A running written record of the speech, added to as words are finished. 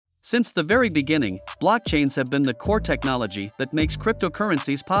Since the very beginning, blockchains have been the core technology that makes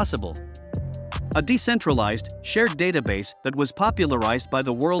cryptocurrencies possible. A decentralized, shared database that was popularized by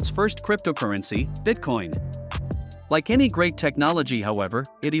the world's first cryptocurrency, Bitcoin. Like any great technology, however,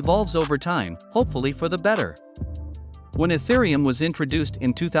 it evolves over time, hopefully for the better. When Ethereum was introduced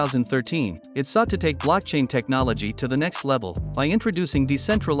in 2013, it sought to take blockchain technology to the next level by introducing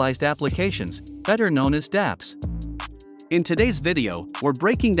decentralized applications, better known as dApps. In today's video, we're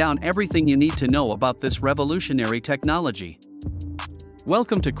breaking down everything you need to know about this revolutionary technology.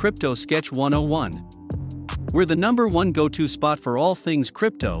 Welcome to Crypto Sketch 101. We're the #1 go-to spot for all things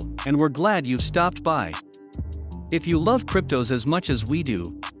crypto, and we're glad you've stopped by. If you love cryptos as much as we do,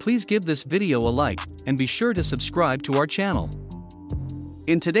 please give this video a like, and be sure to subscribe to our channel.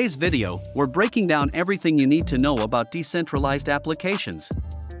 In today's video, we're breaking down everything you need to know about decentralized applications.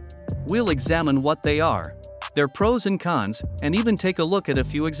 We'll examine what they are, their pros and cons, and even take a look at a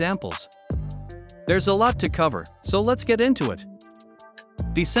few examples. There's a lot to cover, so let's get into it.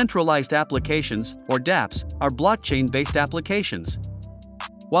 Decentralized applications, or dApps, are blockchain-based applications.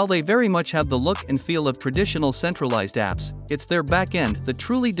 While they very much have the look and feel of traditional centralized apps, it's their back-end that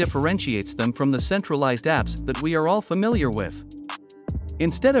truly differentiates them from the centralized apps that we are all familiar with.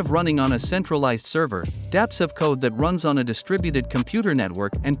 Instead of running on a centralized server, dApps have code that runs on a distributed computer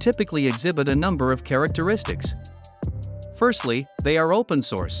network and typically exhibit a number of characteristics. Firstly, they are open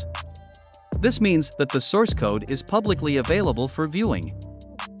source. This means that the source code is publicly available for viewing.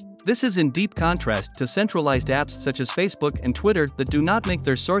 This is in deep contrast to centralized apps such as Facebook and Twitter that do not make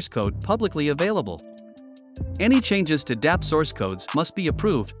their source code publicly available. Any changes to dApp source codes must be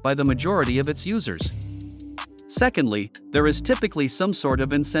approved by the majority of its users. Secondly, there is typically some sort of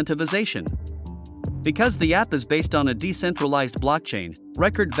incentivization. Because the app is based on a decentralized blockchain,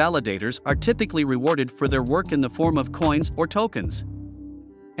 record validators are typically rewarded for their work in the form of coins or tokens.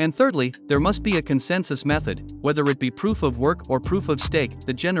 And thirdly, there must be a consensus method, whether it be proof of work or proof of stake,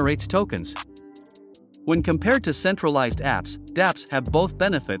 that generates tokens. When compared to centralized apps, dApps have both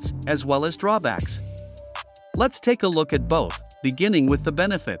benefits as well as drawbacks. Let's take a look at both, beginning with the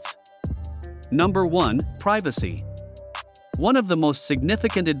benefits. Number 1, privacy. One of the most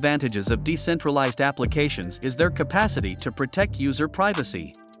significant advantages of decentralized applications is their capacity to protect user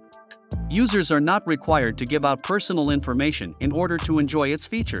privacy. Users are not required to give out personal information in order to enjoy its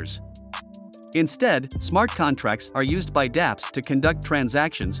features. Instead, smart contracts are used by dApps to conduct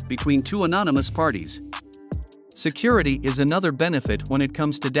transactions between two anonymous parties. Security is another benefit when it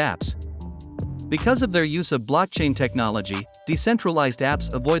comes to dApps. Because of their use of blockchain technology, decentralized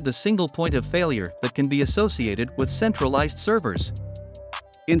apps avoid the single point of failure that can be associated with centralized servers.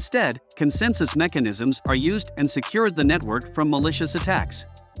 Instead, consensus mechanisms are used and secure the network from malicious attacks.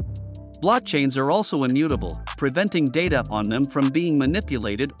 Blockchains are also immutable, preventing data on them from being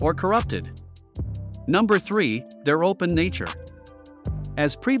manipulated or corrupted. Number 3, their open nature.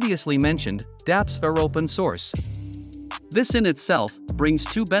 As previously mentioned, dApps are open source. This in itself brings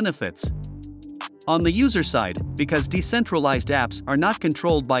two benefits. On the user side, because decentralized apps are not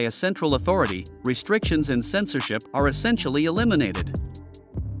controlled by a central authority, restrictions and censorship are essentially eliminated.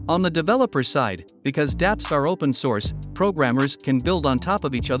 On the developer side, because dApps are open source, programmers can build on top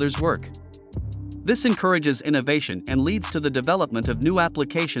of each other's work. This encourages innovation and leads to the development of new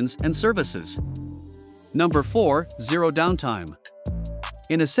applications and services. Number 4, zero downtime.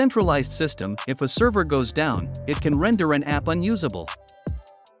 In a centralized system, if a server goes down, it can render an app unusable.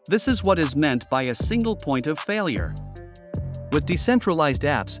 This is what is meant by a single point of failure. With decentralized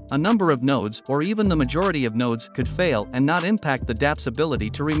apps, a number of nodes or even the majority of nodes could fail and not impact the dApp's ability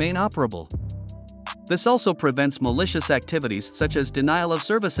to remain operable. This also prevents malicious activities such as denial of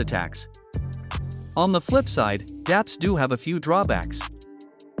service attacks. On the flip side, dApps do have a few drawbacks.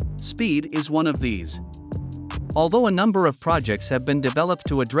 Speed is one of these. Although a number of projects have been developed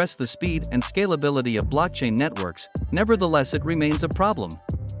to address the speed and scalability of blockchain networks, nevertheless it remains a problem.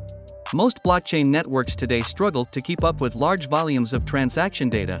 Most blockchain networks today struggle to keep up with large volumes of transaction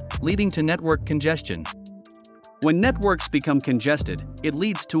data, leading to network congestion. When networks become congested, it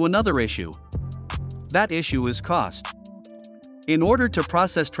leads to another issue. That issue is cost. In order to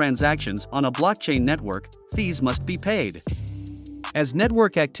process transactions on a blockchain network, fees must be paid. As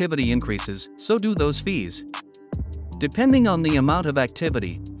network activity increases, so do those fees. Depending on the amount of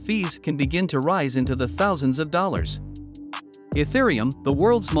activity, fees can begin to rise into the thousands of dollars. Ethereum, the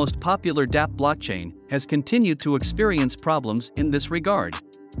world's most popular dApp blockchain, has continued to experience problems in this regard.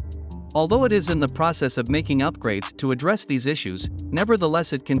 Although it is in the process of making upgrades to address these issues,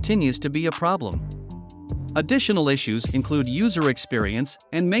 nevertheless it continues to be a problem. Additional issues include user experience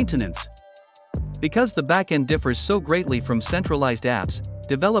and maintenance. Because the backend differs so greatly from centralized apps,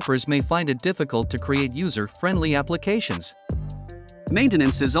 developers may find it difficult to create user-friendly applications.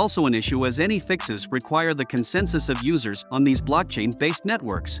 Maintenance is also an issue as any fixes require the consensus of users on these blockchain-based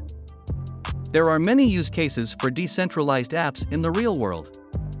networks. There are many use cases for decentralized apps in the real world.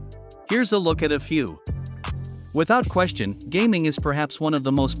 Here's a look at a few. Without question, gaming is perhaps one of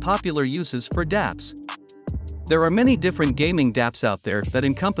the most popular uses for dApps. There are many different gaming dApps out there that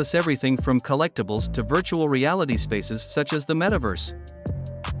encompass everything from collectibles to virtual reality spaces such as the metaverse.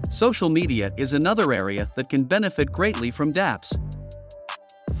 Social media is another area that can benefit greatly from dApps.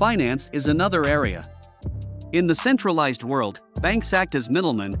 Finance is another area. In the centralized world, banks act as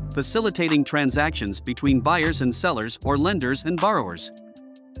middlemen, facilitating transactions between buyers and sellers or lenders and borrowers.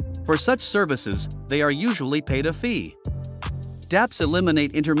 For such services, they are usually paid a fee. dApps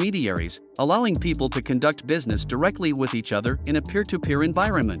eliminate intermediaries, allowing people to conduct business directly with each other in a peer-to-peer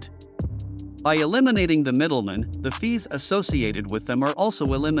environment. By eliminating the middlemen, the fees associated with them are also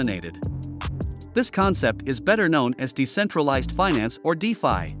eliminated. This concept is better known as decentralized finance or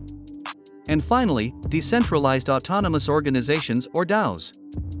DeFi. And finally, decentralized autonomous organizations or DAOs.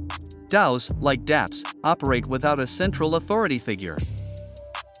 DAOs, like dApps, operate without a central authority figure.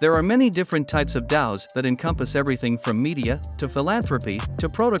 There are many different types of DAOs that encompass everything from media to philanthropy to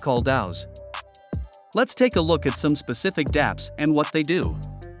protocol DAOs. Let's take a look at some specific dApps and what they do.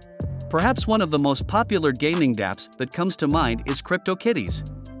 Perhaps one of the most popular gaming dApps that comes to mind is CryptoKitties.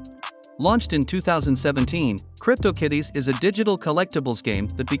 Launched in 2017, CryptoKitties is a digital collectibles game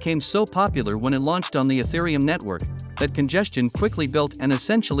that became so popular when it launched on the Ethereum network that congestion quickly built and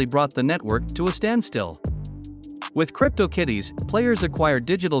essentially brought the network to a standstill. With CryptoKitties, players acquire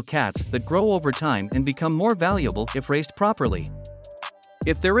digital cats that grow over time and become more valuable if raised properly.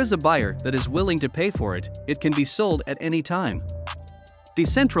 If there is a buyer that is willing to pay for it, it can be sold at any time.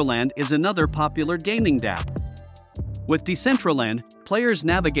 Decentraland is another popular gaming dApp. With Decentraland, players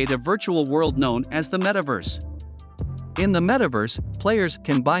navigate a virtual world known as the metaverse. In the metaverse, players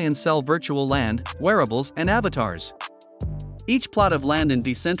can buy and sell virtual land, wearables, and avatars. Each plot of land in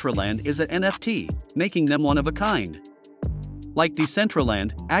Decentraland is an NFT, making them one of a kind. Like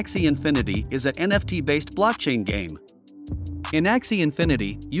Decentraland, Axie Infinity is an NFT-based blockchain game. In Axie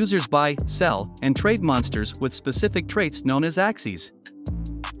Infinity, users buy, sell, and trade monsters with specific traits known as Axies.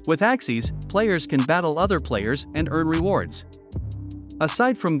 With Axies, players can battle other players and earn rewards.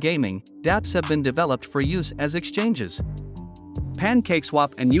 Aside from gaming, dApps have been developed for use as exchanges.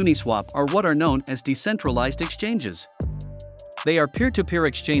 PancakeSwap and Uniswap are what are known as decentralized exchanges. They are peer-to-peer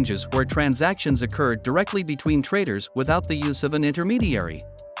exchanges where transactions occur directly between traders without the use of an intermediary.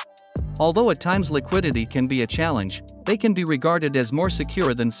 Although at times liquidity can be a challenge, they can be regarded as more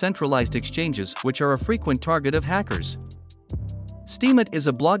secure than centralized exchanges, which are a frequent target of hackers. Steemit is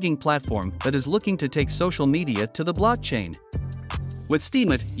a blogging platform that is looking to take social media to the blockchain. With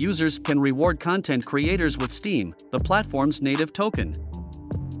Steemit, users can reward content creators with Steem, the platform's native token.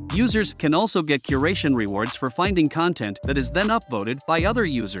 Users can also get curation rewards for finding content that is then upvoted by other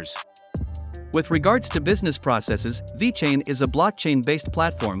users. With regards to business processes, VeChain is a blockchain-based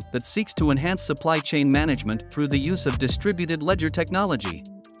platform that seeks to enhance supply chain management through the use of distributed ledger technology.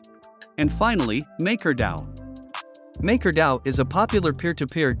 And finally, MakerDAO. MakerDAO is a popular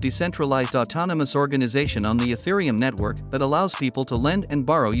peer-to-peer decentralized autonomous organization on the Ethereum network that allows people to lend and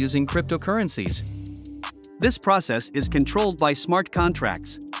borrow using cryptocurrencies. This process is controlled by smart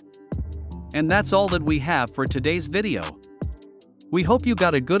contracts. And that's all that we have for today's video. We hope you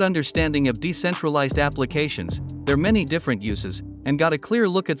got a good understanding of decentralized applications, their many different uses, and got a clear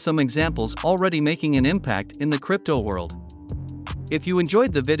look at some examples already making an impact in the crypto world. If you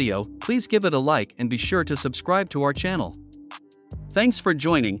enjoyed the video, please give it a like and be sure to subscribe to our channel. Thanks for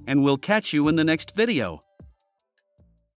joining, and we'll catch you in the next video.